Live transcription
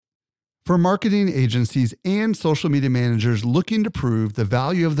For marketing agencies and social media managers looking to prove the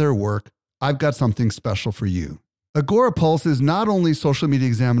value of their work, I've got something special for you. Agorapulse is not only Social Media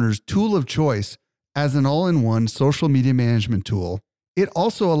Examiner's tool of choice as an all-in-one social media management tool, it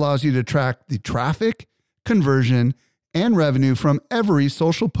also allows you to track the traffic, conversion, and revenue from every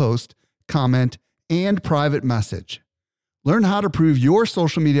social post, comment, and private message. Learn how to prove your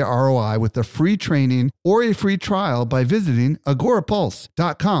social media ROI with a free training or a free trial by visiting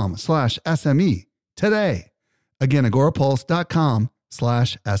agorapulse.com/SME today. Again,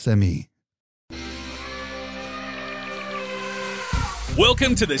 agorapulse.com/SME.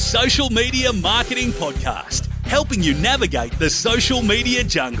 Welcome to the Social Media Marketing Podcast, helping you navigate the social media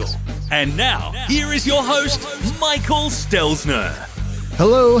jungle. And now, here is your host, Michael Stelzner.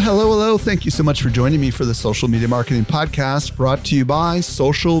 Hello. Thank you so much for joining me for the Social Media Marketing Podcast, brought to you by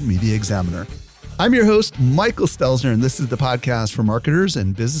Social Media Examiner. I'm your host, Michael Stelzner, and this is the podcast for marketers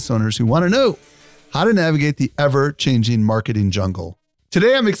and business owners who want to know how to navigate the ever-changing marketing jungle.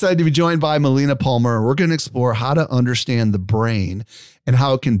 Today, I'm excited to be joined by Melina Palmer. We're going to explore how to understand the brain and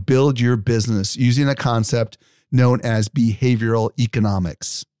how it can build your business using a concept known as behavioral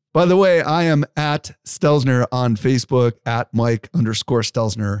economics. By the way, I am at Stelzner on Facebook, at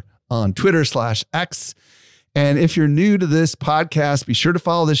Mike_Stelzner on Twitter/X. And if you're new to this podcast, be sure to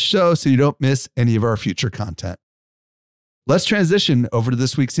follow this show so you don't miss any of our future content. Let's transition over to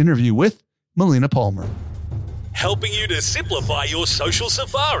this week's interview with Melina Palmer. Helping you to simplify your social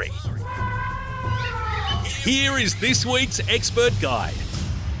safari. Here is this week's expert guide.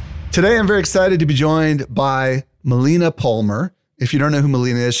 Today, I'm very excited to be joined by Melina Palmer. If you don't know who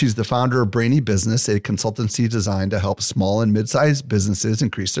Melina is, she's the founder of Brainy Business, a consultancy designed to help small and mid-sized businesses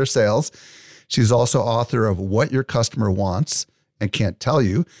increase their sales. She's also author of What Your Customer Wants and Can't Tell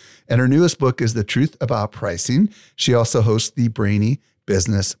You. And her newest book is The Truth About Pricing. She also hosts the Brainy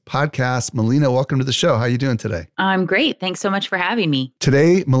Business podcast. Melina, welcome to the show. How are you doing today? I'm great. Thanks so much for having me.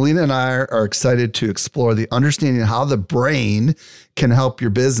 Today, Melina and I are excited to explore the understanding of how the brain can help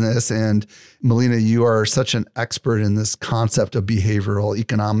your business. And Melina, you are such an expert in this concept of behavioral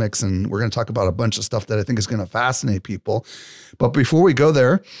economics. And we're going to talk about a bunch of stuff that I think is going to fascinate people. But before we go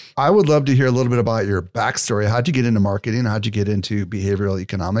there, I would love to hear a little bit about your backstory. How'd you get into marketing? How'd you get into behavioral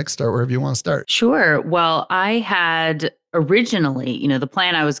economics? Start wherever you want to start. Sure. Well, I had originally, the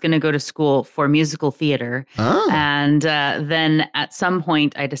plan, I was going to go to school for musical theater. Oh. And then at some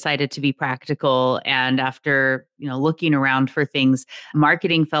point I decided to be practical. And after, looking around for things,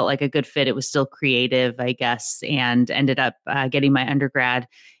 marketing felt like a good fit. It was still creative, I guess, and ended up getting my undergrad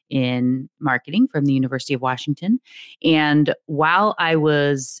in marketing from the University of Washington. And while I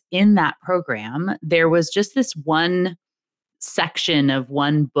was in that program, there was just this one section of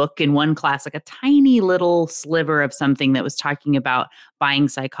one book in one class, like a tiny little sliver of something that was talking about buying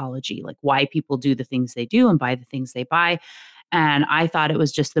psychology, like why people do the things they do and buy the things they buy. And I thought it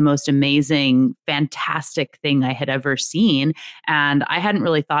was just the most amazing, fantastic thing I had ever seen. And I hadn't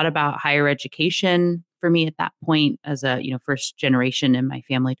really thought about higher education for me at that point as a, first generation in my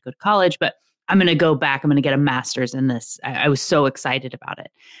family to go to college, but I'm going to go back. I'm going to get a master's in this. I was so excited about it.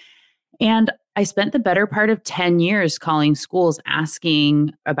 And I spent the better part of 10 years calling schools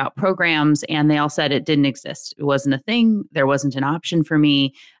asking about programs, and they all said it didn't exist. It wasn't a thing. There wasn't an option for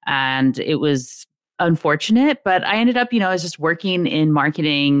me. And it was unfortunate, but I ended up, I was just working in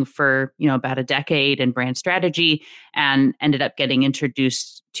marketing for, about a decade and brand strategy, and ended up getting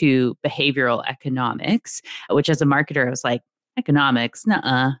introduced to behavioral economics, which as a marketer, I was like, economics,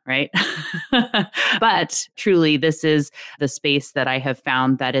 right? But truly, this is the space that I have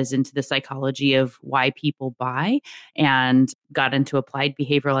found that is into the psychology of why people buy, and got into applied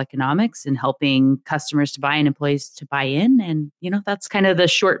behavioral economics and helping customers to buy and employees to buy in. And, that's kind of the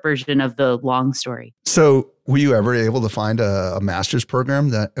short version of the long story. So were you ever able to find a master's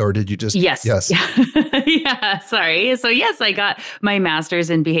program or did you just? Yes. Yes. Yeah. Sorry. So yes, I got my master's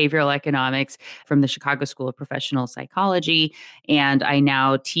in behavioral economics from the Chicago School of Professional Psychology. And I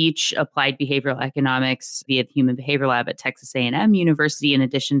now teach applied behavioral economics via the Human Behavior Lab at Texas A&M University, in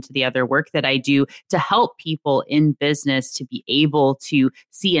addition to the other work that I do to help people in business to be able to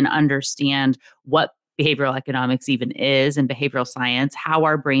see and understand what behavioral economics even is, and behavioral science, how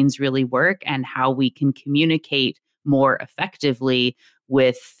our brains really work, and how we can communicate more effectively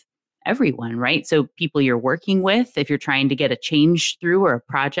with everyone, right? So people you're working with, if you're trying to get a change through or a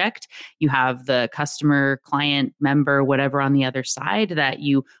project, you have the customer, client, member, whatever on the other side that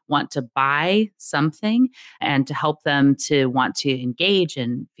you want to buy something, and to help them to want to engage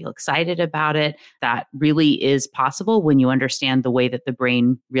and feel excited about it. That really is possible when you understand the way that the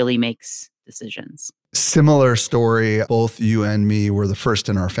brain really makes decisions. Similar story. Both you and me were the first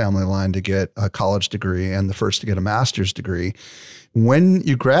in our family line to get a college degree and the first to get a master's degree. When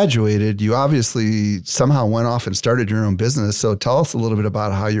you graduated, you obviously somehow went off and started your own business. So tell us a little bit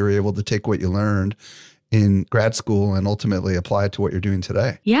about how you were able to take what you learned in grad school and ultimately apply it to what you're doing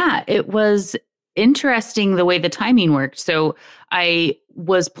today. Yeah, it was interesting the way the timing worked. So I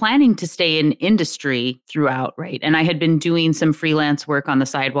was planning to stay in industry throughout, right? And I had been doing some freelance work on the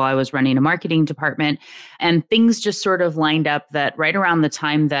side while I was running a marketing department. And things just sort of lined up that right around the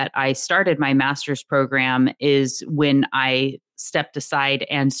time that I started my master's program is when I stepped aside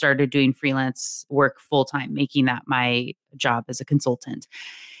and started doing freelance work full time, making that my job as a consultant.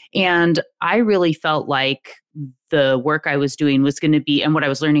 And I really felt like the work I was doing was going to be, and what I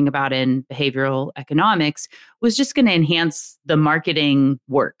was learning about in behavioral economics was just going to enhance the marketing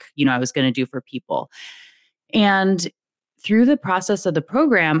work, I was going to do for people. And through the process of the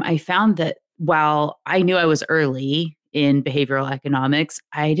program, I found that while I knew I was early in behavioral economics,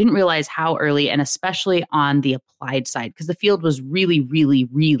 I didn't realize how early, and especially on the applied side, because the field was really, really,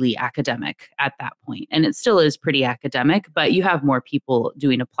 really academic at that point. And it still is pretty academic, but you have more people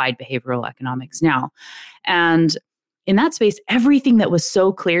doing applied behavioral economics now. And in that space, everything that was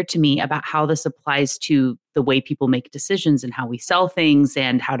so clear to me about how this applies to the way people make decisions and how we sell things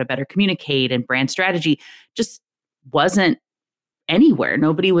and how to better communicate and brand strategy just wasn't anywhere.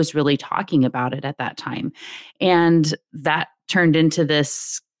 Nobody was really talking about it at that time. And that turned into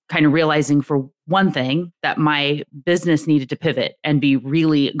this kind of realizing, for one thing, that my business needed to pivot and be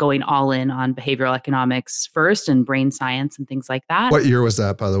really going all in on behavioral economics first and brain science and things like that. What year was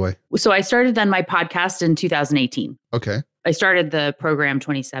that, by the way? So I started then my podcast in 2018. Okay. I started the program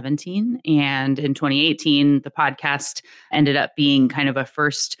 2017, and in 2018, the podcast ended up being kind of a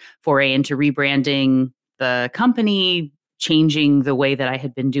first foray into rebranding the company, changing the way that I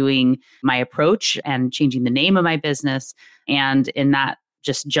had been doing my approach and changing the name of my business. And in that,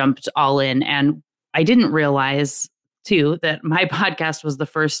 just jumped all in. And I didn't realize, too, that my podcast was the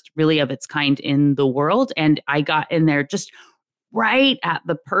first really of its kind in the world. And I got in there just right at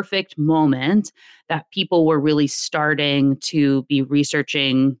the perfect moment that people were really starting to be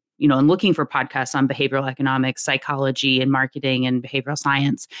researching, and looking for podcasts on behavioral economics, psychology, and marketing and behavioral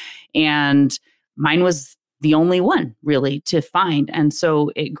science. And mine was the only one really to find. And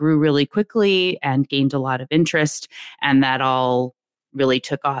so it grew really quickly and gained a lot of interest, and that all really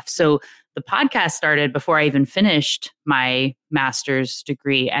took off. So the podcast started before I even finished my master's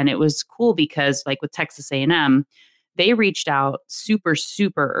degree. And it was cool because, like with Texas A&M, they reached out super,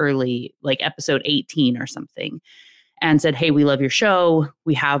 super early, like episode 18 or something, and said, hey, we love your show.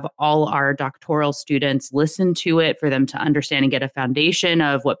 We have all our doctoral students listen to it for them to understand and get a foundation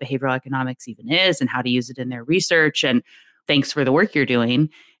of what behavioral economics even is and how to use it in their research. And thanks for the work you're doing.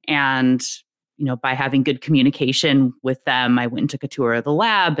 And, by having good communication with them, I went and took a tour of the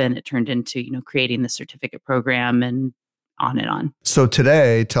lab, and it turned into, creating the certificate program and on and on. So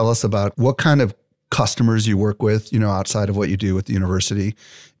today, tell us about what kind of customers you work with, outside of what you do with the university,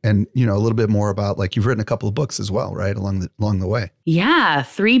 and, a little bit more about, like, you've written a couple of books as well, right? Along the way. Yeah.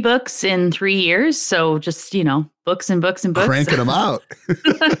 3 books in 3 years. So just, books and books and books. Cranking them out.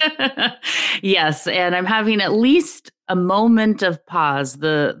 Yes. And I'm having at least a moment of pause.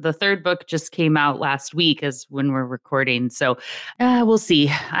 The third book just came out last week as when we're recording. So we'll see.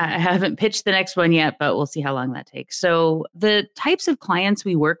 I haven't pitched the next one yet, but we'll see how long that takes. So the types of clients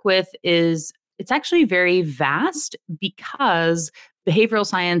we work with it's actually very vast, because behavioral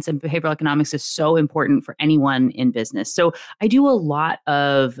science and behavioral economics is so important for anyone in business. So I do a lot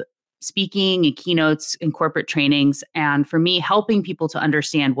of speaking and keynotes and corporate trainings. And for me, helping people to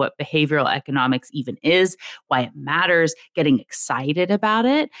understand what behavioral economics even is, why it matters, getting excited about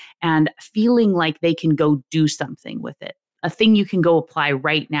it, and feeling like they can go do something with it. A thing you can go apply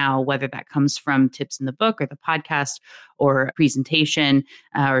right now, whether that comes from tips in the book or the podcast or a presentation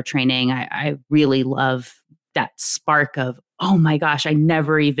or training. I really love that spark of, oh my gosh, I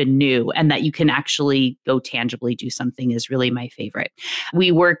never even knew. And that you can actually go tangibly do something is really my favorite.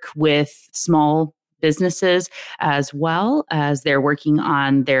 We work with small businesses as well as they're working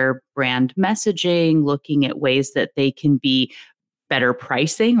on their brand messaging, looking at ways that they can be better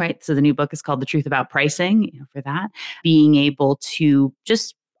pricing, right? So the new book is called The Truth About Pricing, for that, being able to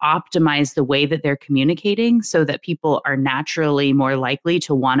just optimize the way that they're communicating so that people are naturally more likely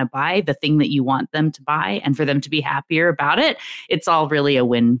to want to buy the thing that you want them to buy, and for them to be happier about it. It's all really a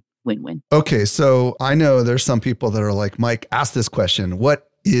win-win. Okay. So I know there's some people that are like, Mike, ask this question.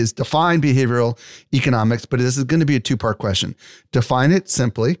 What is define behavioral economics? But this is going to be a 2-part question. Define it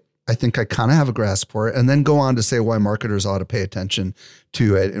simply, I think I kind of have a grasp for it, and then go on to say why marketers ought to pay attention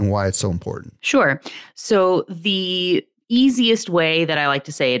to it and why it's so important. Sure. So the easiest way that I like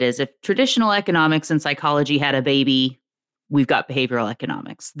to say it is if traditional economics and psychology had a baby, we've got behavioral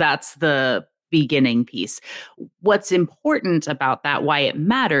economics. That's the beginning piece. What's important about that, why it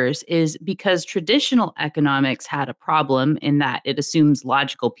matters, is because traditional economics had a problem in that it assumes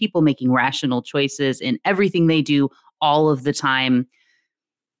logical people making rational choices in everything they do all of the time.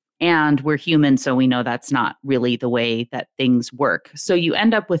 And we're human, so we know that's not really the way that things work. So you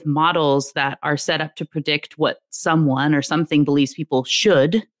end up with models that are set up to predict what someone or something believes people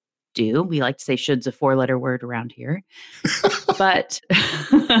should do. We like to say should's a 4-letter word around here. But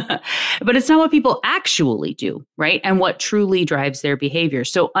but it's not what people actually do, right? And what truly drives their behavior.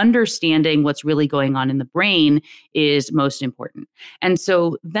 So understanding what's really going on in the brain is most important. And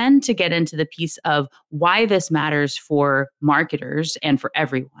so then to get into the piece of why this matters for marketers and for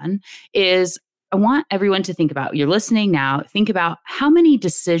everyone is I want everyone to think about, you're listening now, think about how many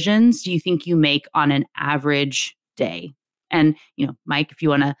decisions do you think you make on an average day? And, Mike, if you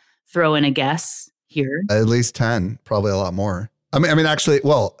want to throw in a guess here. At least 10, probably a lot more. I mean, actually,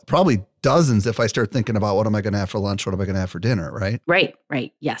 probably dozens if I start thinking about what am I going to have for lunch? What am I going to have for dinner? Right? Right.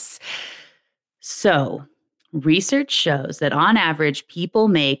 Yes. So research shows that on average, people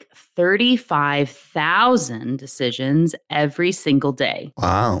make 35,000 decisions every single day.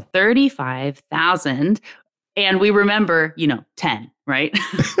 Wow. 35,000. And we remember, 10, right?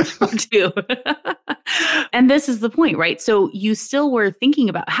 2. And this is the point, right? So you still were thinking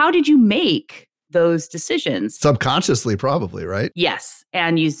about how did you make those decisions? Subconsciously, probably, right? Yes.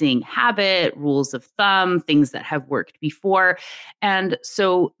 And using habit, rules of thumb, things that have worked before. And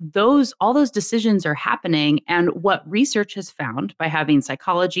so all those decisions are happening. And what research has found by having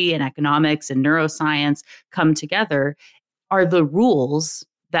psychology and economics and neuroscience come together are the rules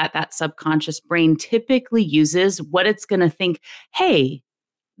that subconscious brain typically uses, what it's going to think, hey,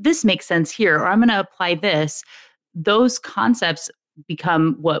 this makes sense here, or I'm going to apply this. Those concepts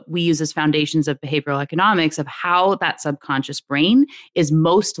become what we use as foundations of behavioral economics of how that subconscious brain is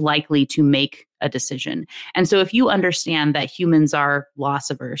most likely to make a decision. And so if you understand that humans are loss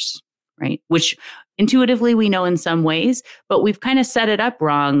averse, right, which intuitively we know in some ways, but we've kind of set it up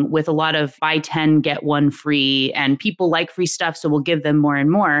wrong with a lot of buy 10, get 1 free, and people like free stuff, so we'll give them more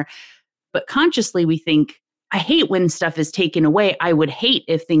and more. But consciously we think, I hate when stuff is taken away. I would hate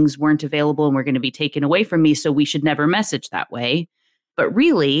if things weren't available and were going to be taken away from me, so we should never message that way. But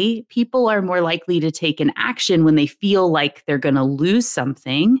really, people are more likely to take an action when they feel like they're going to lose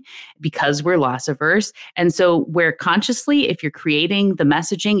something because we're loss averse. And so where consciously, if you're creating the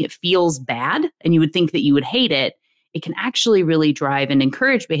messaging, it feels bad and you would think that you would hate it, it can actually really drive and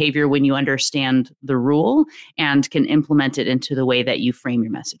encourage behavior when you understand the rule and can implement it into the way that you frame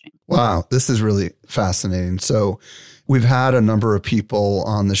your messaging. Wow, this is really fascinating. So we've had a number of people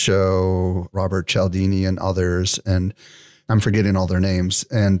on the show, Robert Cialdini and others, and I'm forgetting all their names.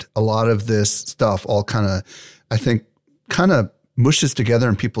 And a lot of this stuff all kind of mushes together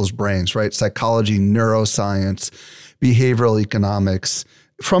in people's brains, right? Psychology, neuroscience, behavioral economics.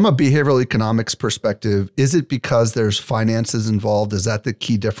 From a behavioral economics perspective, is it because there's finances involved? Is that the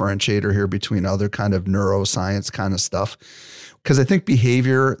key differentiator here between other kind of neuroscience kind of stuff? Because I think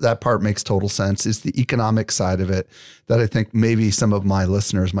behavior, that part makes total sense. It's the economic side of it that I think maybe some of my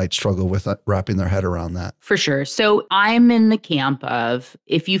listeners might struggle with wrapping their head around that. For sure. So I'm in the camp of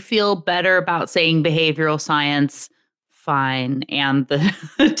if you feel better about saying behavioral science, fine. And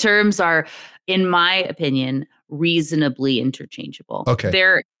the terms are, in my opinion, reasonably interchangeable. Okay.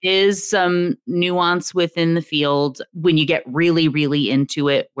 There is some nuance within the field when you get really, really into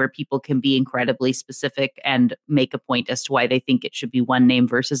it, where people can be incredibly specific and make a point as to why they think it should be one name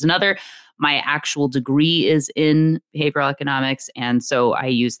versus another. My actual degree is in behavioral economics, and so I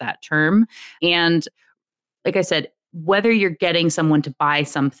use that term. And like I said, whether you're getting someone to buy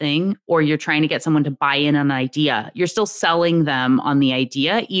something or you're trying to get someone to buy in on an idea, you're still selling them on the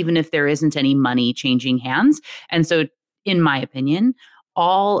idea, even if there isn't any money changing hands. And so, in my opinion,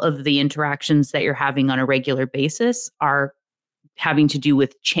 all of the interactions that you're having on a regular basis are having to do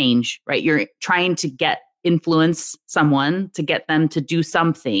with change, right? You're trying to influence someone to get them to do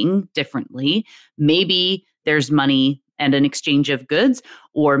something differently. Maybe there's money and an exchange of goods,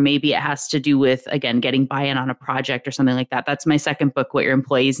 or maybe it has to do with, again, getting buy-in on a project or something like that. That's my second book, What Your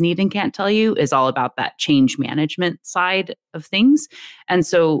Employees Need and Can't Tell You, is all about that change management side of things. And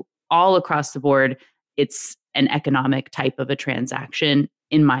so all across the board, it's an economic type of a transaction,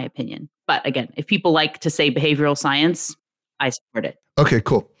 in my opinion. But again, if people like to say behavioral science, I support it. Okay,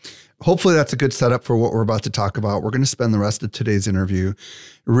 cool. Hopefully that's a good setup for what we're about to talk about. We're going to spend the rest of today's interview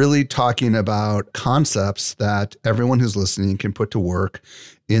really talking about concepts that everyone who's listening can put to work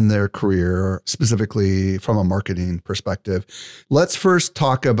in their career, specifically from a marketing perspective. Let's first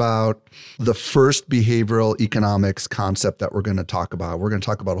talk about the first behavioral economics concept that we're going to talk about. We're going to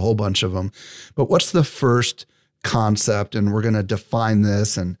talk about a whole bunch of them, but what's the first concept? And we're going to define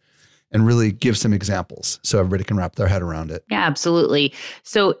this and really give some examples so everybody can wrap their head around it. Yeah, absolutely.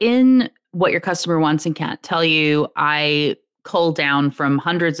 So in What Your Customer Wants and Can't Tell You, I cull down from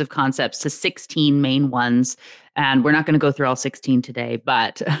hundreds of concepts to 16 main ones. And we're not going to go through all 16 today,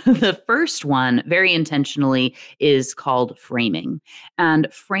 but the first one, very intentionally, is called framing.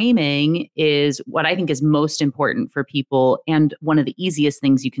 And framing is what I think is most important for people and one of the easiest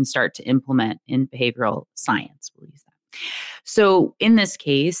things you can start to implement in behavioral science. We'll use that. So in this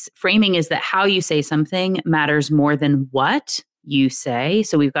case, framing is that how you say something matters more than what you say.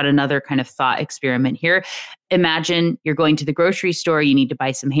 So we've got another kind of thought experiment here. Imagine you're going to the grocery store, you need to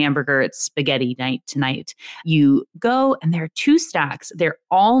buy some hamburger, it's spaghetti night tonight. You go and there are two stacks. They're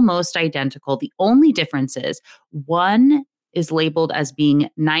almost identical. The only difference is one is labeled as being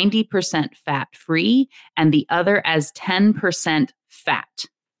 90% fat free and the other as 10% fat.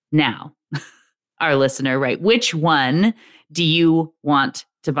 Now, our listener, right? Which one do you want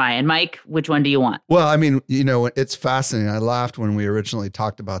to buy? And Mike, which one do you want? Well, I mean, it's fascinating. I laughed when we originally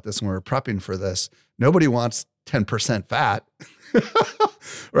talked about this when we were prepping for this. Nobody wants 10% fat,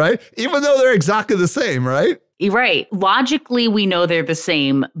 right? Even though they're exactly the same, right? Right. Logically, we know they're the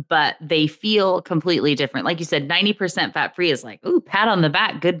same, but they feel completely different. Like you said, 90% fat free is like, ooh, pat on the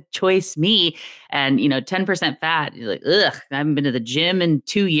back, good choice, me. And, 10% fat, you're like, ugh, I haven't been to the gym in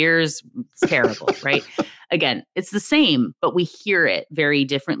 2 years. It's terrible, right? Again, it's the same, but we hear it very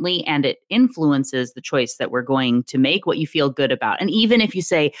differently and it influences the choice that we're going to make, what you feel good about. And even if you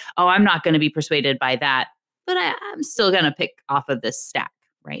say, oh, I'm not going to be persuaded by that, but I'm still going to pick off of this stack,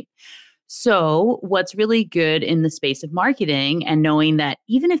 right? So what's really good in the space of marketing and knowing that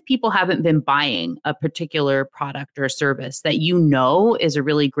even if people haven't been buying a particular product or service that is a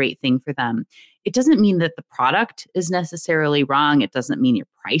really great thing for them, it doesn't mean that the product is necessarily wrong. It doesn't mean your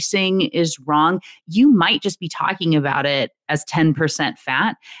pricing is wrong. You might just be talking about it as 10%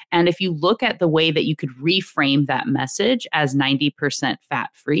 fat. And if you look at the way that you could reframe that message as 90% fat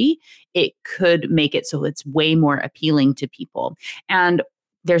free, it could make it so it's way more appealing to people. And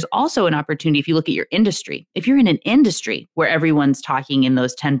there's also an opportunity if you look at your industry. If you're in an industry where everyone's talking in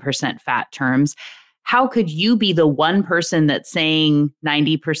those 10% fat terms, how could you be the one person that's saying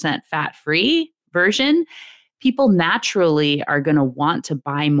 90% fat-free version? People naturally are going to want to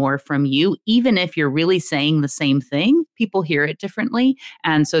buy more from you, even if you're really saying the same thing. People hear it differently.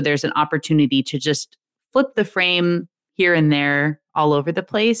 And so there's an opportunity to just flip the frame here and there all over the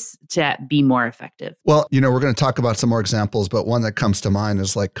place to be more effective. Well, we're going to talk about some more examples, but one that comes to mind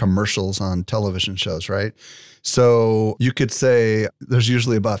is like commercials on television shows, right? So you could say there's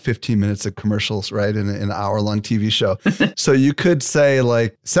usually about 15 minutes of commercials, right? In an hour-long TV show. So you could say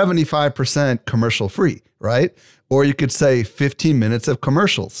like 75% commercial free, right? Or you could say 15 minutes of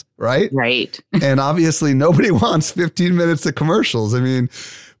commercials, right? Right. And obviously nobody wants 15 minutes of commercials. I mean,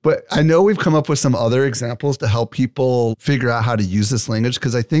 but I know we've come up with some other examples to help people figure out how to use this language,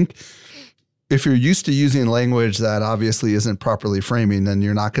 because I think if you're used to using language that obviously isn't properly framing, then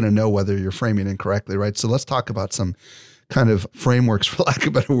you're not going to know whether you're framing incorrectly, right? So let's talk about some kind of frameworks, for lack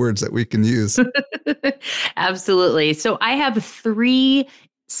of better words, that we can use. Absolutely. So I have 3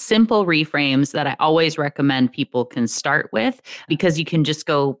 simple reframes that I always recommend people can start with, because you can just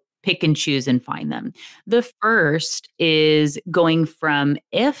go pick and choose and find them. The first is going from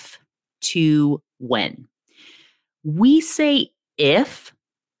if to when. We say if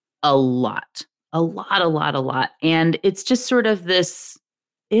a lot. And it's just sort of this,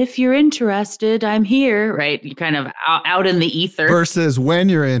 if you're interested, I'm here, right? You're kind of out in the ether. Versus when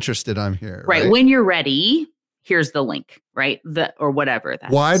you're interested, I'm here. Right. When you're ready, here's the link, right? Or whatever.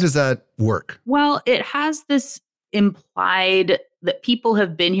 Why does that work? Well, it has this implied that people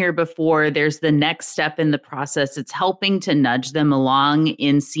have been here before. There's the next step in the process. It's helping to nudge them along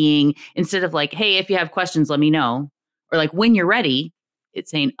in seeing, instead of like, hey, if you have questions, let me know. Or like, when you're ready,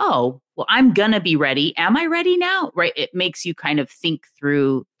 it's saying, oh, well, I'm going to be ready. Am I ready now? Right? It makes you kind of think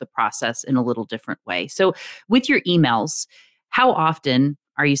through the process in a little different way. So with your emails, how often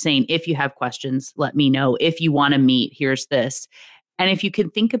are you saying, if you have questions, let me know. If you want to meet, here's this. And if you can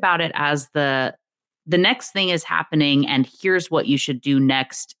think about it as the next thing is happening and here's what you should do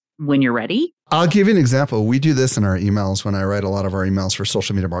next, when you're ready. I'll give you an example. We do this in our emails when I write a lot of our emails for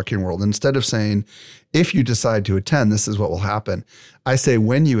Social Media Marketing World. Instead of saying, if you decide to attend, this is what will happen, I say,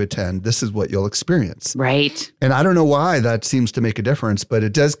 when you attend, this is what you'll experience. Right. And I don't know why that seems to make a difference, but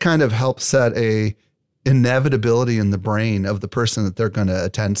it does kind of help set a inevitability in the brain of the person that they're going to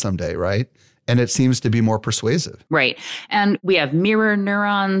attend someday, right? And it seems to be more persuasive. Right. And we have mirror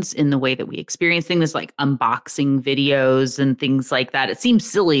neurons in the way that we experience things, like unboxing videos and things like that. It seems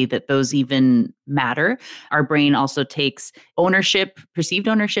silly that those even matter. Our brain also takes ownership, perceived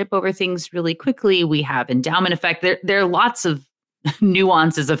ownership over things really quickly. We have endowment effect. There are lots of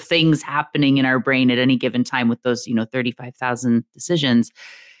nuances of things happening in our brain at any given time with those, 35,000 decisions.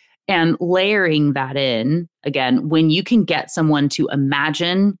 And layering that in, again, when you can get someone to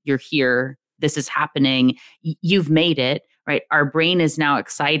imagine you're here, this is happening, you've made it, right? Our brain is now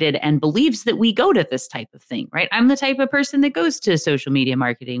excited and believes that we go to this type of thing, right? I'm the type of person that goes to Social Media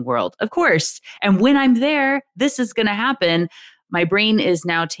Marketing World, of course. And when I'm there, this is going to happen. My brain is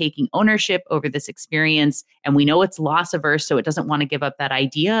now taking ownership over this experience, and we know it's loss averse, so it doesn't want to give up that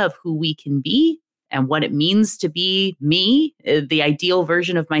idea of who we can be and what it means to be me, the ideal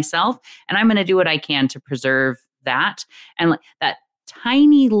version of myself. And I'm going to do what I can to preserve that. And that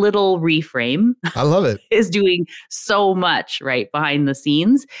tiny little reframe, I love it, is doing so much right behind the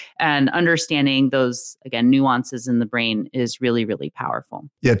scenes, and understanding those, again, nuances in the brain is really, really powerful.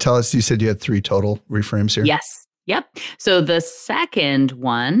 Yeah. Tell us, you said you had 3 total reframes here. Yes. Yep. So the second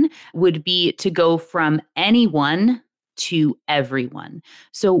one would be to go from anyone to everyone.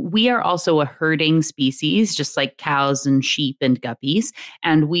 So we are also a herding species, just like cows and sheep and guppies,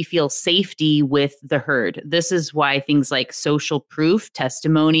 and we feel safety with the herd. This is why things like social proof,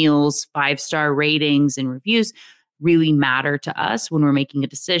 testimonials, 5-star ratings, and reviews really matter to us when we're making a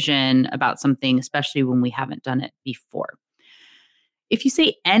decision about something, especially when we haven't done it before. If you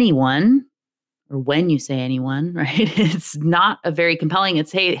say anyone, or when you say anyone, right, it's not a very compelling,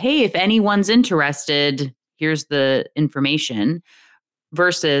 it's, hey, if anyone's interested, here's the information,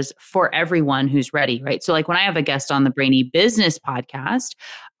 versus for everyone who's ready, right? So like when I have a guest on the Brainy Business podcast,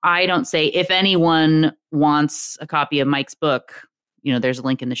 I don't say, if anyone wants a copy of Mike's book, there's a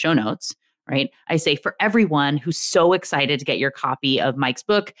link in the show notes, right? I say, for everyone who's so excited to get your copy of Mike's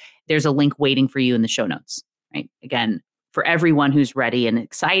book, there's a link waiting for you in the show notes, right? Again, for everyone who's ready and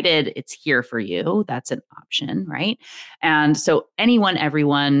excited, it's here for you. That's an option, right? And so anyone,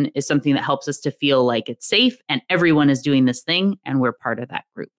 everyone is something that helps us to feel like it's safe and everyone is doing this thing and we're part of that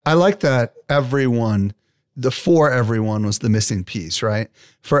group. I like that everyone, the for everyone was the missing piece, right?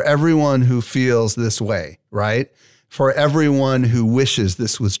 For everyone who feels this way, right? For everyone who wishes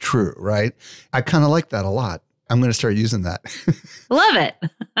this was true, right? I kind of like that a lot. I'm going to start using that. Love it.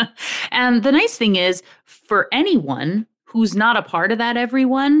 And the nice thing is, for anyone who's not a part of that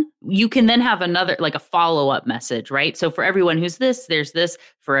everyone, you can then have another, like a follow-up message, right? So for everyone who's this, there's this.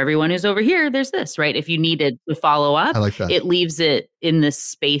 For everyone who's over here, there's this, right? If you needed to follow up, I like that. It leaves it in this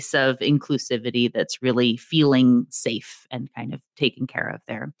space of inclusivity that's really feeling safe and kind of taken care of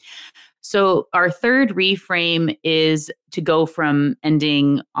there. So our third reframe is to go from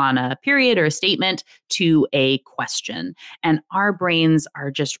ending on a period or a statement to a question. And our brains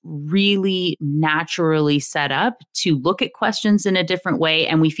are just really naturally set up to look at questions in a different way,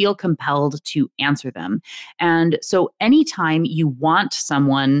 and we feel compelled to answer them. And so anytime you want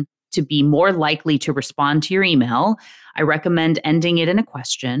someone to be more likely to respond to your email, I recommend ending it in a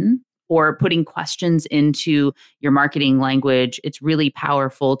question, or putting questions into your marketing language. It's really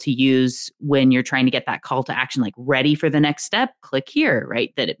powerful to use when you're trying to get that call to action, like ready for the next step, click here,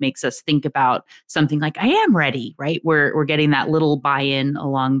 right? That it makes us think about something like, I am ready, right? We're getting that little buy-in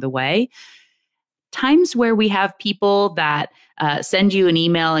along the way. Times where we have people that send you an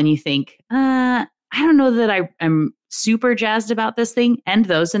email and you think, I don't know that I'm super jazzed about this thing, end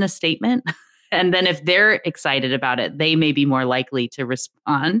those in a statement. And then if they're excited about it, they may be more likely to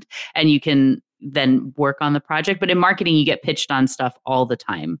respond, and you can then work on the project. But in marketing, you get pitched on stuff all the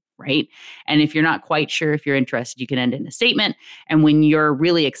time, right? And if you're not quite sure if you're interested, you can end in a statement. And when you're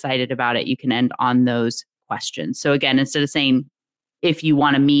really excited about it, you can end on those questions. So again, instead of saying, if you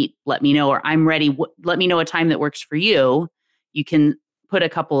want to meet, let me know, or I'm ready, let me know a time that works for you, you can put a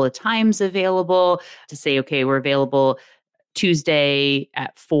couple of times available to say, okay, we're available Tuesday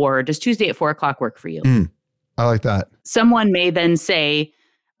at 4. Does Tuesday at 4 o'clock work for you? I like that. Someone may then say,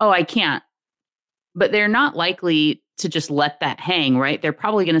 oh, I can't. But they're not likely to just let that hang, right? They're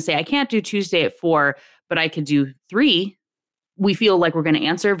probably going to say, I can't do Tuesday at 4, but I could do 3. We feel like we're going to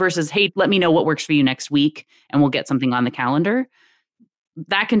answer, versus, hey, let me know what works for you next week and we'll get something on the calendar.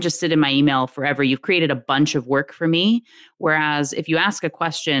 that can just sit in my email forever. You've created a bunch of work for me. Whereas if you ask a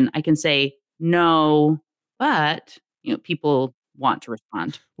question, I can say, no, but people want to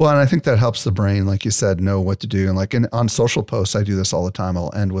respond. Well, and I think that helps the brain, like you said, know what to do. And like on social posts, I do this all the time.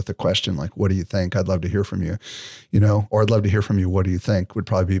 I'll end with a question like, what do you think? I'd love to hear from you, or I'd love to hear from you. What do you think? Would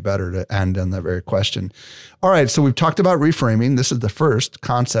probably be better to end on that very question. All right. So we've talked about reframing. This is the first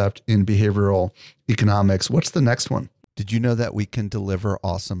concept in behavioral economics. What's the next one? Did you know that we can deliver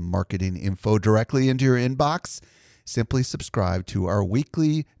awesome marketing info directly into your inbox? Simply subscribe to our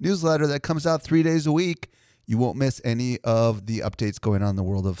weekly newsletter that comes out 3 days a week. You won't miss any of the updates going on in the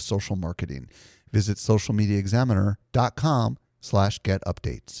world of social marketing. Visit socialmediaexaminer.com/get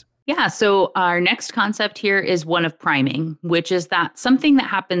updates. Yeah. So our next concept here is one of priming, which is that something that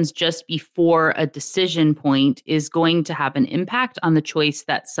happens just before a decision point is going to have an impact on the choice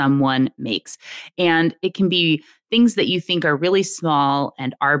that someone makes. And it can be things that you think are really small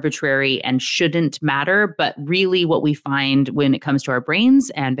and arbitrary and shouldn't matter. But really what we find when it comes to our brains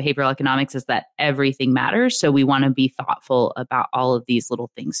and behavioral economics is that everything matters. So we want to be thoughtful about all of these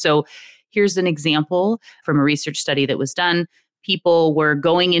little things. So here's an example from a research study that was done. People were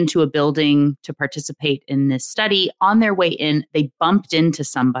going into a building to participate in this study. On their way in, they bumped into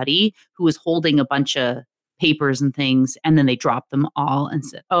somebody who was holding a bunch of papers and things, and then they dropped them all and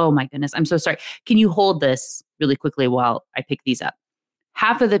said, "Oh my goodness, I'm so sorry. Can you hold this really quickly while I pick these up?"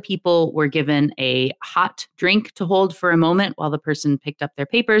 Half of the people were given a hot drink to hold for a moment while the person picked up their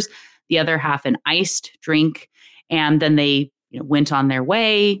papers, the other half an iced drink, and then they went on their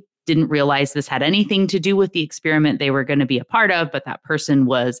way. Didn't realize this had anything to do with the experiment they were going to be a part of, but that person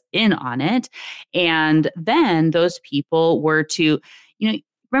was in on it. And then those people were to,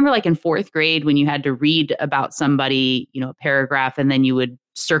 remember like in fourth grade when you had to read about somebody, a paragraph, and then you would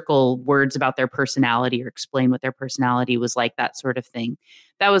circle words about their personality or explain what their personality was like, that sort of thing.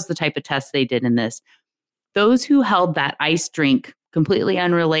 That was the type of test they did in this. Those who held that ice drink, completely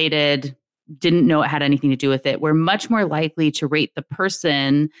unrelated, didn't know it had anything to do with it, were much more likely to rate the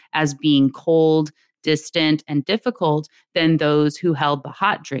person as being cold, distant, and difficult than those who held the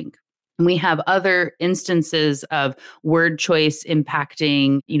hot drink. And we have other instances of word choice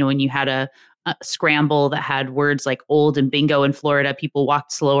impacting, when you had a scramble that had words like old and bingo in Florida, people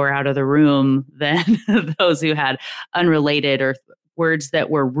walked slower out of the room than those who had unrelated, or words that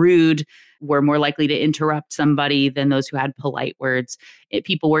were rude were more likely to interrupt somebody than those who had polite words.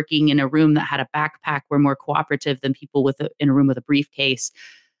 People working in a room that had a backpack were more cooperative than people in a room with a briefcase.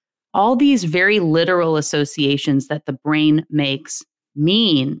 All these very literal associations that the brain makes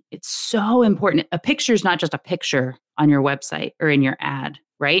mean it's so important. A picture is not just a picture on your website or in your ad,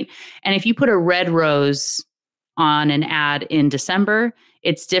 right? And if you put a red rose on an ad in December,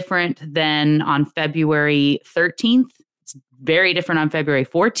 it's different than on February 13th. It's very different on February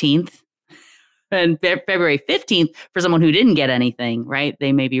 14th. And February 15th, for someone who didn't get anything, right?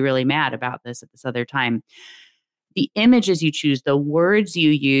 They may be really mad about this at this other time. The images you choose, the words you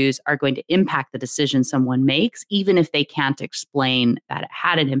use are going to impact the decision someone makes, even if they can't explain that it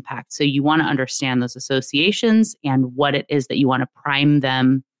had an impact. So you want to understand those associations and what it is that you want to prime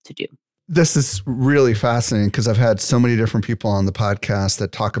them to do. This is really fascinating because I've had so many different people on the podcast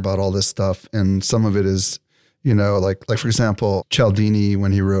that talk about all this stuff. And some of it is, like for example, Cialdini,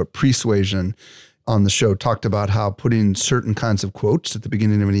 when he wrote Persuasion on the show, talked about how putting certain kinds of quotes at the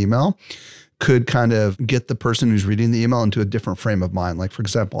beginning of an email could kind of get the person who's reading the email into a different frame of mind. Like, for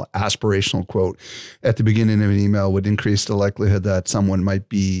example, aspirational quote at the beginning of an email would increase the likelihood that someone might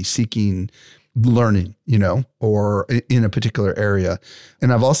be seeking learning, or in a particular area.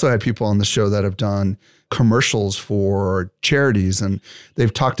 And I've also had people on the show that have done commercials for charities, and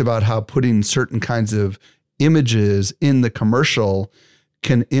they've talked about how putting certain kinds of images in the commercial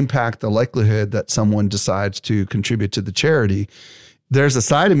can impact the likelihood that someone decides to contribute to the charity. There's a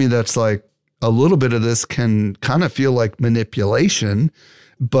side of me that's like, a little bit of this can kind of feel like manipulation,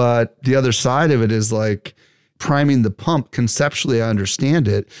 but the other side of it is like priming the pump. Conceptually, I understand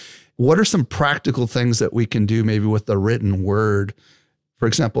it. What are some practical things that we can do maybe with the written word? For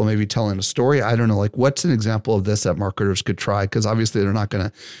example, maybe telling a story. I don't know, like what's an example of this that marketers could try? Because obviously they're not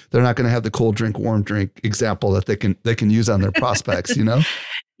gonna have the cold drink, warm drink example that they can use on their prospects,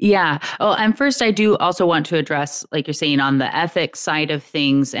 Yeah. Oh, and first I do also want to address, like you're saying, on the ethics side of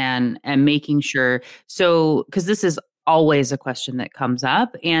things and making sure. So, because this is always a question that comes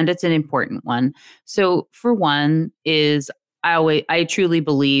up and it's an important one. So for one is I truly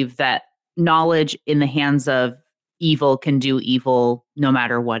believe that knowledge in the hands of evil can do evil no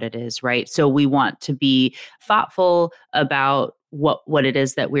matter what it is, right? So we want to be thoughtful about what it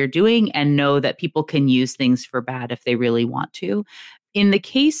is that we're doing and know that people can use things for bad if they really want to. In the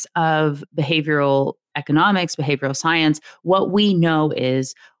case of behavioral economics, behavioral science, what we know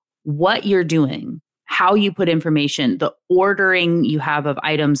is what you're doing, how you put information, the ordering you have of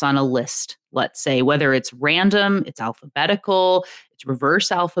items on a list, let's say, whether it's random, it's alphabetical, it's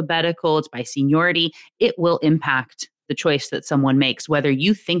reverse alphabetical, it's by seniority, it will impact the choice that someone makes, whether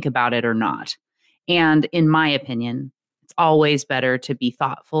you think about it or not. And in my opinion, it's always better to be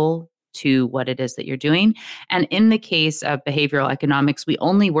thoughtful to what it is that you're doing. And in the case of behavioral economics, we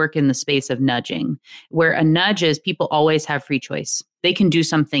only work in the space of nudging, where a nudge is people always have free choice. They can do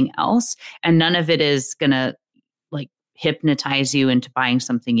something else, and none of it is going to like hypnotize you into buying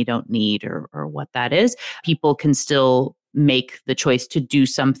something you don't need or what that is. People can still make the choice to do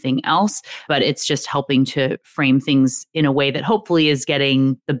something else, but it's just helping to frame things in a way that hopefully is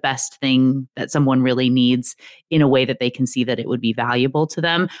getting the best thing that someone really needs in a way that they can see that it would be valuable to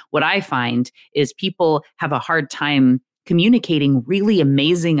them. What I find is people have a hard time communicating really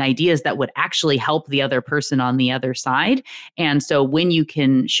amazing ideas that would actually help the other person on the other side. And so when you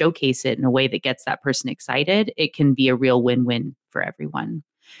can showcase it in a way that gets that person excited, it can be a real win-win for everyone.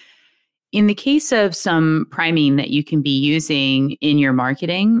 In the case of some priming that you can be using in your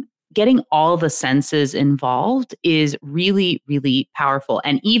marketing, getting all the senses involved is really, really powerful.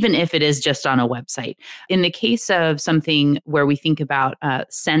 And even if it is just on a website, in the case of something where we think about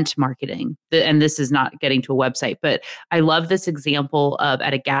scent marketing, and this is not getting to a website, but I love this example of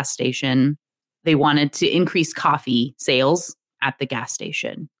at a gas station, they wanted to increase coffee sales at the gas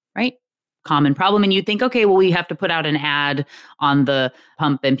station, right? Common problem. And you think, okay, well, we have to put out an ad on the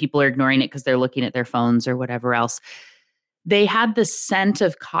pump and people are ignoring it because they're looking at their phones or whatever else. They had the scent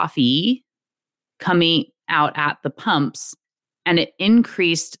of coffee coming out at the pumps, and it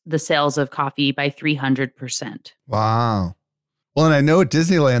increased the sales of coffee by 300%. Wow. Well, and I know at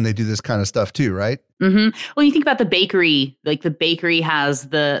Disneyland, they do this kind of stuff too, right? Mm-hmm. Well, you think about the bakery, like the bakery has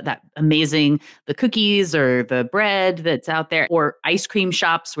that amazing, the cookies or the bread that's out there, or ice cream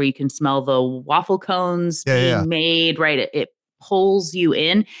shops where you can smell the waffle cones being made, right? It pulls you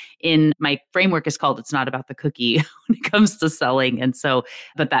in. In my framework is called It's Not About the Cookie when it comes to selling. And so,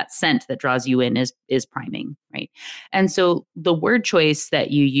 but that scent that draws you in is priming, right? And so the word choice that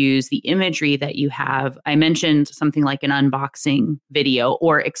you use, the imagery that you have, I mentioned something like an unboxing video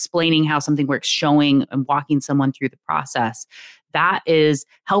or explaining how something works, showing and walking someone through the process. That is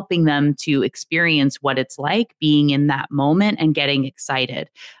helping them to experience what it's like being in that moment and getting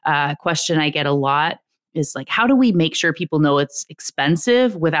excited. A question I get a lot is like, how do we make sure people know it's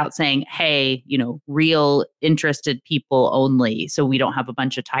expensive without saying, hey, real interested people only, so we don't have a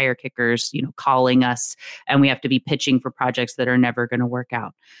bunch of tire kickers, calling us and we have to be pitching for projects that are never going to work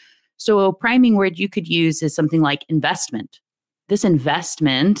out. So a priming word you could use is something like investment. This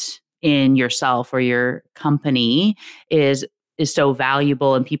investment in yourself or your company is so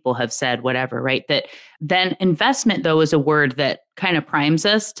valuable, and people have said whatever, right? That then investment, though, is a word that kind of primes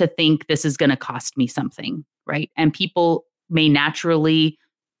us to think this is going to cost me something, right? And people may naturally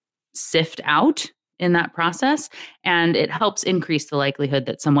sift out in that process, and it helps increase the likelihood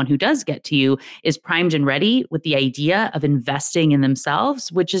that someone who does get to you is primed and ready with the idea of investing in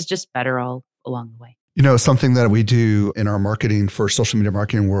themselves, which is just better all along the way. Something that we do in our marketing for social media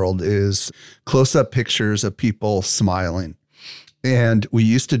marketing world is close-up pictures of people smiling. And we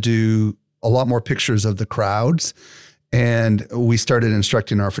used to do a lot more pictures of the crowds. And we started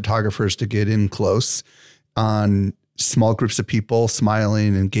instructing our photographers to get in close on small groups of people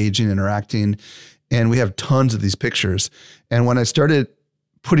smiling, engaging, interacting. And we have tons of these pictures. And when I started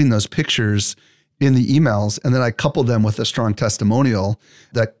putting those pictures in the emails, and then I coupled them with a strong testimonial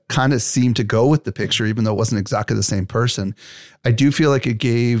that kind of seemed to go with the picture, even though it wasn't exactly the same person, I do feel like it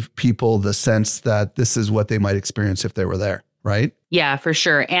gave people the sense that this is what they might experience if they were there. Right? Yeah, for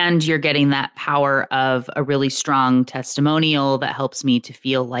sure. And you're getting that power of a really strong testimonial that helps me to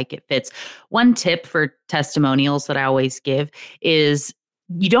feel like it fits. One tip for testimonials that I always give is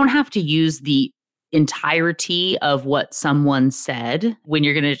you don't have to use the entirety of what someone said when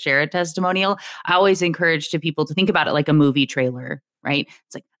you're going to share a testimonial. I always encourage people to think about it like a movie trailer, right?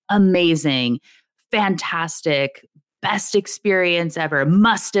 It's like amazing, fantastic, best experience ever,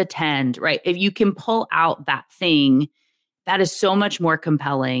 must attend, right? If you can pull out that thing, that is so much more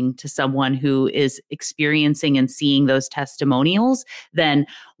compelling to someone who is experiencing and seeing those testimonials than,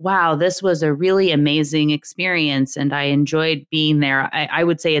 wow, this was a really amazing experience and I enjoyed being there. I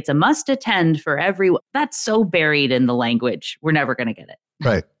would say it's a must attend for everyone. That's so buried in the language. We're never going to get it.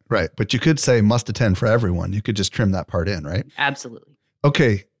 Right. But you could say must attend for everyone. You could just trim that part in, right? Absolutely.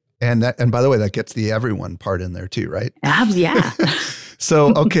 Okay. And by the way, that gets the everyone part in there too, right? Yeah.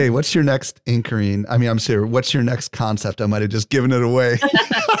 So, okay, what's your next anchoring? I mean, I'm serious. What's your next concept? I might have just given it away.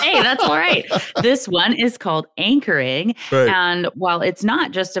 Hey, that's all right. This one is called anchoring. Right. And while it's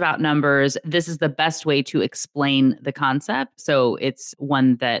not just about numbers, this is the best way to explain the concept. So it's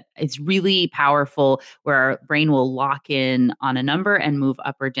one that it's really powerful where our brain will lock in on a number and move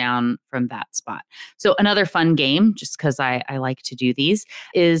up or down from that spot. So another fun game, just because I like to do these,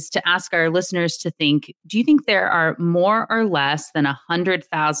 is to ask our listeners to think, do you think there are more or less than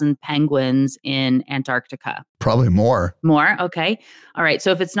 100,000 penguins in Antarctica? Probably more. More? Okay. All right.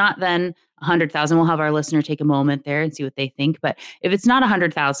 So if it's not then 100,000, we'll have our listener take a moment there and see what they think. But if it's not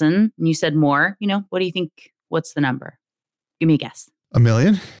 100,000 and you said more, what do you think? What's the number? Give me a guess. 1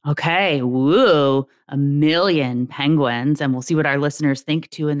 million? Okay. Woo. 1 million penguins. And we'll see what our listeners think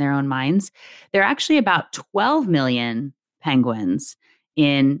too in their own minds. There are actually about 12 million penguins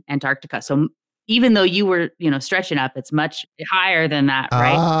in Antarctica. So even though you were, stretching up, it's much higher than that,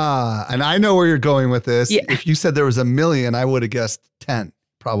 right? Ah, and I know where you're going with this. Yeah. If you said there was 1 million, I would have guessed 10,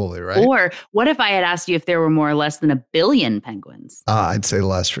 probably, right? Or what if I had asked you if there were more or less than 1 billion penguins? I'd say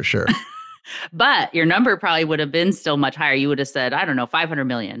less for sure. But your number probably would have been still much higher. You would have said, I don't know, 500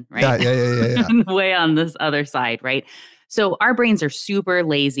 million, right? Yeah. Way on this other side, right? So our brains are super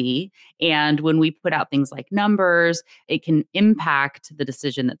lazy. And when we put out things like numbers, it can impact the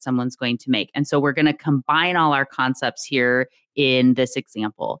decision that someone's going to make. And so we're going to combine all our concepts here in this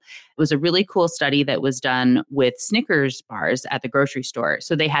example. It was a really cool study that was done with Snickers bars at the grocery store.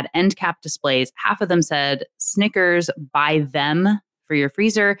 So they had end cap displays. Half of them said Snickers, buy them for your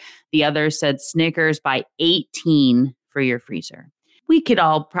freezer. The others said Snickers, buy 18 for your freezer. We could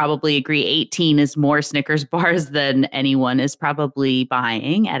all probably agree 18 is more Snickers bars than anyone is probably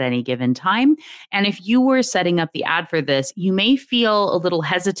buying at any given time. And if you were setting up the ad for this, you may feel a little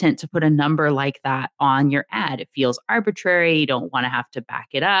hesitant to put a number like that on your ad. It feels arbitrary. You don't want to have to back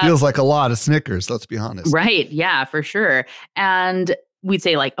it up. Feels like a lot of Snickers, let's be honest. Right. Yeah, for sure. And we'd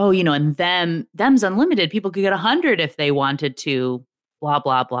say like, oh, and them's unlimited. People could get 100 if they wanted to. Blah,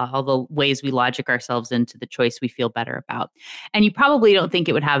 blah, blah, all the ways we logic ourselves into the choice we feel better about. And you probably don't think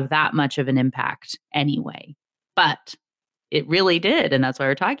it would have that much of an impact anyway, but it really did. And that's why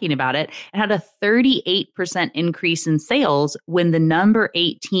we're talking about it. It had a 38% increase in sales when the number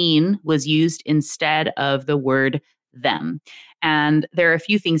 18 was used instead of the word them. And there are a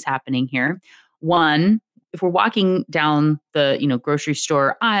few things happening here. One, if we're walking down the grocery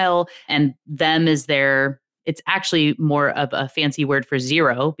store aisle and them is there, it's actually more of a fancy word for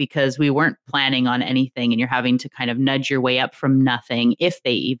zero because we weren't planning on anything and you're having to kind of nudge your way up from nothing if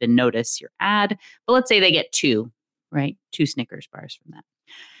they even notice your ad. But let's say they get 2, right? 2 Snickers bars from that.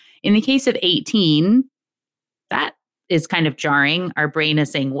 In the case of 18, that is kind of jarring. Our brain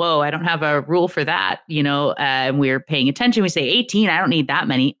is saying, whoa, I don't have a rule for that, and we're paying attention. We say 18, I don't need that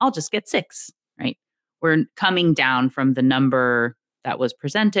many. I'll just get 6, right? We're coming down from the number that was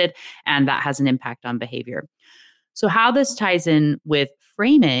presented, and that has an impact on behavior. So how this ties in with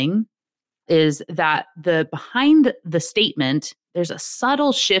framing is that behind the statement, there's a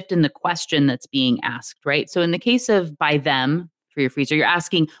subtle shift in the question that's being asked, right? So in the case of buy them for your freezer, you're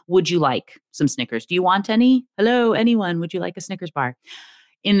asking, would you like some Snickers? Do you want any? Hello, anyone? Would you like a Snickers bar?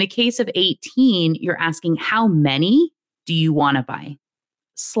 In the case of 18, you're asking, how many do you want to buy?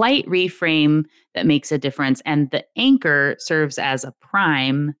 Slight reframe that makes a difference. And the anchor serves as a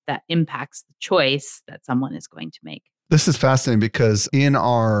prime that impacts the choice that someone is going to make. This is fascinating because in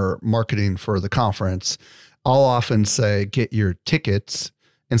our marketing for the conference, I'll often say, get your tickets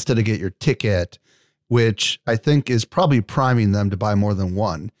instead of get your ticket, which I think is probably priming them to buy more than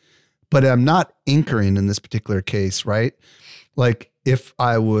one. But I'm not anchoring in this particular case, right? Like if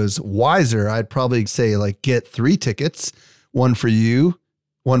I was wiser, I'd probably say like, get 3 tickets, one for you,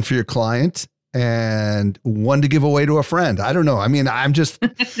 one for your client, and one to give away to a friend. I don't know. I mean, I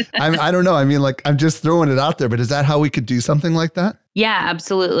don't know. I mean, like, I'm just throwing it out there, but is that how we could do something like that? Yeah,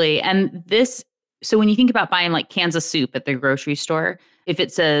 absolutely. And so when you think about buying like cans of soup at the grocery store, if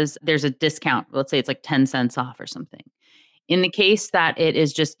it says there's a discount, let's say it's like 10 cents off or something. In the case that it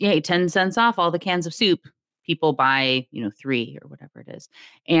is just, 10 cents off all the cans of soup, people buy, 3 or whatever it is.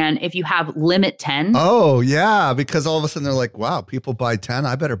 And if you have limit 10. Oh, yeah. Because all of a sudden they're like, wow, people buy 10.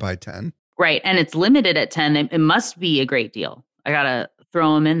 I better buy 10. Right. And it's limited at 10. It must be a great deal. I got to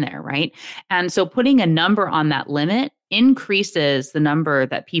throw them in there. Right. And so putting a number on that limit increases the number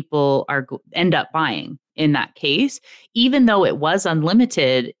that people end up buying in that case, even though it was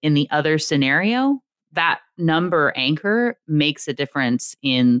unlimited in the other scenario. That number anchor makes a difference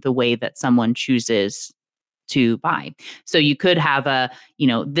in the way that someone chooses to buy. So you could have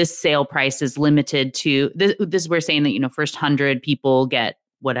this sale price is limited to this. We're saying that, first 100 people get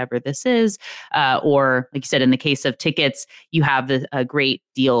whatever this is. Or like you said, in the case of tickets, you have a great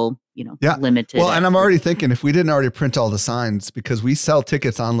deal, limited. Well, and I'm already thinking if we didn't already print all the signs, because we sell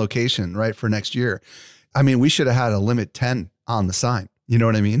tickets on location, right, for next year. I mean, we should have had a limit 10 on the sign. You know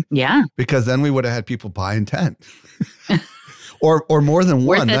what I mean? Yeah. Because then we would have had people buying 10. Or more than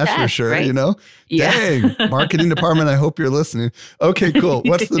one, that's for sure, right? Yeah. Dang, marketing department, I hope you're listening. Okay, cool.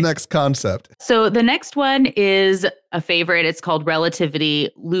 What's the next concept? So the next one is a favorite. It's called relativity,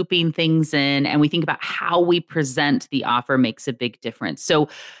 looping things in. And we think about how we present the offer makes a big difference. So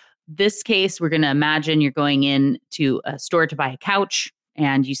this case, we're going to imagine you're going into a store to buy a couch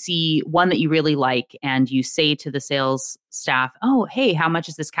and you see one that you really like and you say to the sales staff, oh, hey, how much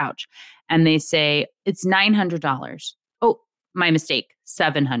is this couch? And they say, it's $900. Oh, my mistake,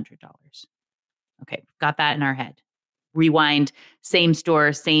 $700. Okay, got that in our head. Rewind, same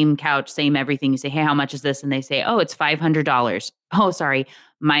store, same couch, same everything. You say, hey, how much is this? And they say, oh, it's $500. Oh, sorry,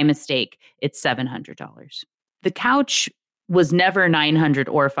 my mistake. It's $700. The couch was never $900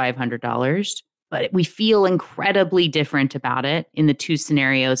 or $500, but we feel incredibly different about it in the two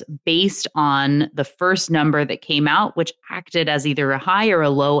scenarios based on the first number that came out, which acted as either a high or a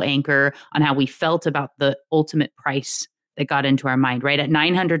low anchor on how we felt about the ultimate price that got into our mind, right? At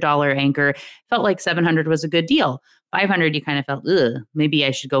 $900 anchor, felt like $700 was a good deal. $500, you kind of felt, maybe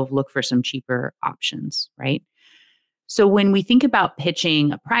I should go look for some cheaper options, right? So when we think about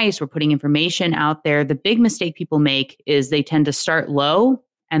pitching a price, we're putting information out there. The big mistake people make is they tend to start low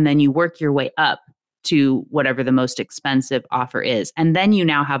and then you work your way up to whatever the most expensive offer is. And then you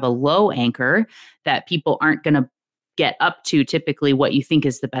now have a low anchor that people aren't going to get up to typically what you think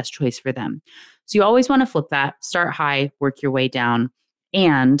is the best choice for them. So you always want to flip that, start high, work your way down.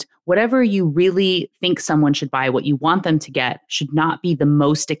 And whatever you really think someone should buy, what you want them to get should not be the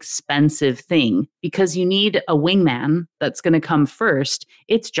most expensive thing because you need a wingman that's going to come first.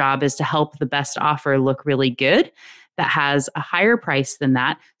 Its job is to help the best offer look really good that has a higher price than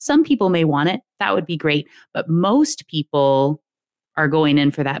that. Some people may want it. That would be great. But most people are going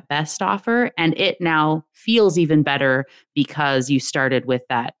in for that best offer. And it now feels even better because you started with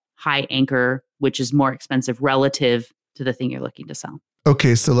that high anchor, which is more expensive relative to the thing you're looking to sell.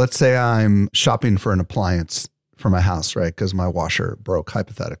 Okay, so let's say I'm shopping for an appliance for my house, right? Because my washer broke,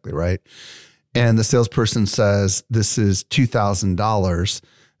 hypothetically, right? And the salesperson says, this is $2,000,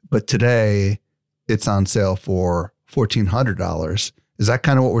 but today it's on sale for $1,400. Is that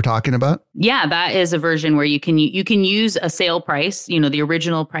kind of what we're talking about? Yeah, that is a version where you can use a sale price. The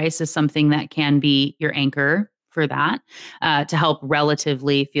original price is something that can be your anchor for that to help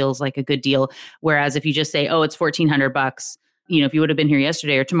relatively feels like a good deal. Whereas if you just say, oh, it's $1,400, if you would have been here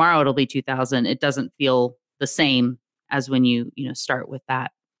yesterday or tomorrow, it'll be $2,000. It doesn't feel the same as when you start with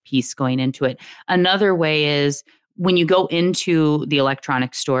that piece going into it. Another way is when you go into the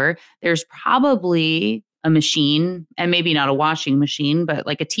electronics store, there's probably a machine, and maybe not a washing machine, but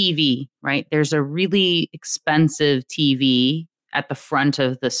like a TV, right? There's a really expensive TV at the front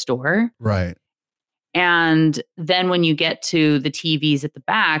of the store. Right. And then when you get to the TVs at the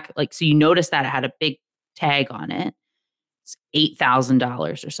back, so you notice that it had a big tag on it. It's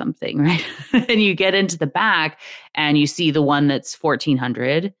 $8,000 or something, right? And you get into the back and you see the one that's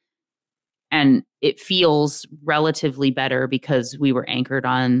 $1,400 and it feels relatively better because we were anchored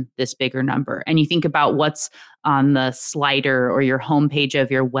on this bigger number. And you think about what's on the slider or your homepage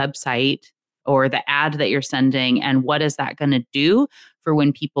of your website or the ad that you're sending and what is that going to do for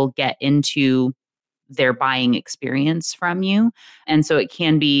when people get into their buying experience from you. And so it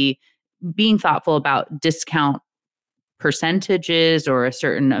can be being thoughtful about discount percentages or a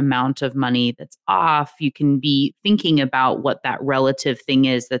certain amount of money that's off. You can be thinking about what that relative thing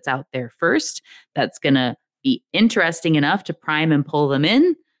is that's out there first. That's going to be interesting enough to prime and pull them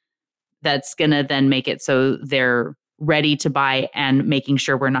in. That's going to then make it so they're ready to buy and making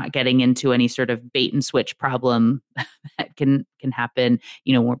sure we're not getting into any sort of bait and switch problem that can happen,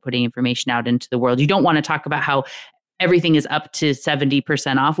 when we're putting information out into the world. You don't want to talk about how everything is up to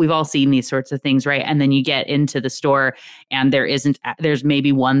 70% off. We've all seen these sorts of things, right? And then you get into the store and there's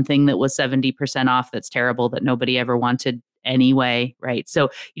maybe one thing that was 70% off that's terrible that nobody ever wanted anyway, right? So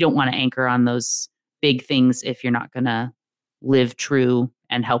you don't want to anchor on those big things if you're not going to live true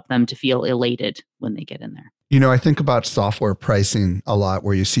and help them to feel elated when they get in there. I think about software pricing a lot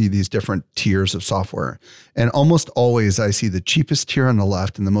where you see these different tiers of software. And almost always I see the cheapest tier on the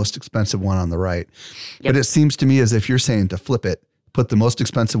left and the most expensive one on the right. Yep. But it seems to me as if you're saying to flip it, put the most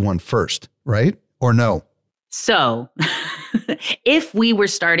expensive one first, right? Or no? So if we were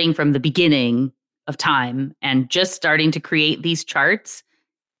starting from the beginning of time and just starting to create these charts,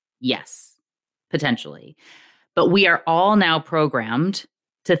 yes, potentially. But we are all now programmed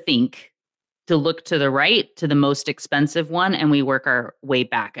to look to the right, to the most expensive one, and we work our way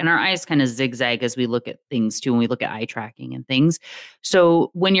back. And our eyes kind of zigzag as we look at things too, when we look at eye tracking and things.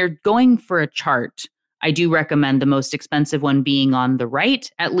 So when you're going for a chart, I do recommend the most expensive one being on the right,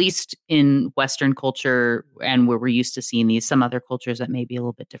 at least in Western culture and where we're used to seeing these. Some other cultures that may be a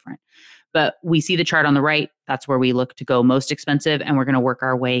little bit different. But we see the chart on the right, that's where we look to go most expensive, and we're going to work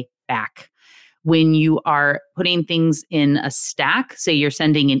our way back. When you are putting things in a stack, say you're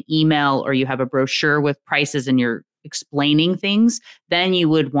sending an email or you have a brochure with prices and you're explaining things, then you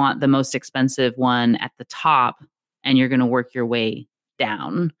would want the most expensive one at the top, and you're going to work your way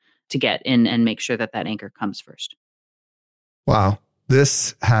down to get in and make sure that anchor comes first. Wow.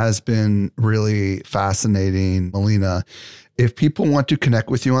 This has been really fascinating, Melina. If people want to connect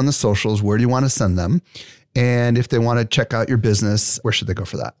with you on the socials, where do you want to send them? And if they want to check out your business, where should they go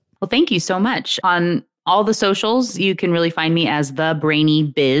for that? Well, thank you so much. On all the socials, you can really find me as The Brainy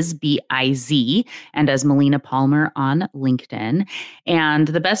Biz, B-I-Z, and as Melina Palmer on LinkedIn. And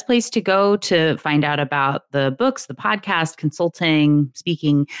the best place to go to find out about the books, the podcast, consulting,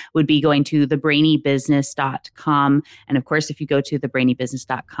 speaking, would be going to thebrainybusiness.com. And of course, if you go to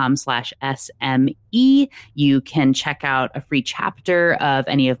thebrainybusiness.com/SME, you can check out a free chapter of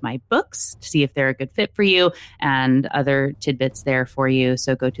any of my books to see if they're a good fit for you and other tidbits there for you.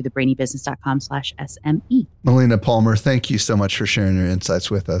 So go to thebrainybusiness.com/SME. Melina Palmer, thank you so much for sharing your insights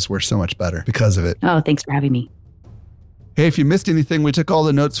with us. We're so much better because of it. Oh, thanks for having me. Hey, if you missed anything, we took all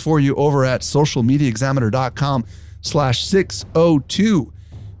the notes for you over at socialmediaexaminer.com/602.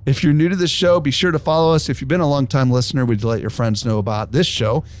 If you're new to this show, be sure to follow us. If you've been a long-time listener, we'd let your friends know about this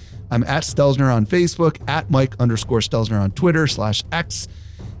show. I'm at Stelzner on Facebook, at Mike_Stelzner on Twitter /X.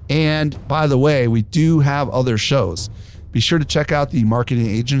 And by the way, we do have other shows. Be sure to check out the Marketing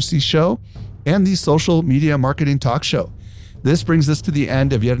Agency Show and the Social Media Marketing Talk Show. This brings us to the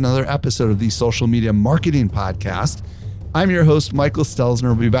end of yet another episode of the Social Media Marketing Podcast. I'm your host, Michael Stelzner.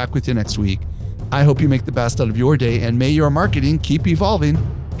 We'll be back with you next week. I hope you make the best out of your day, and may your marketing keep evolving.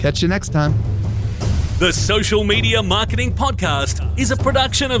 Catch you next time. The Social Media Marketing Podcast is a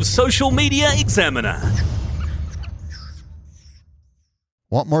production of Social Media Examiner.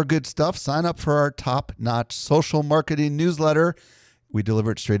 Want more good stuff? Sign up for our top-notch social marketing newsletter. We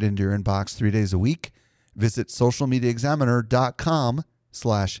deliver it straight into your inbox 3 days a week. Visit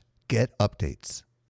socialmediaexaminer.com/get updates.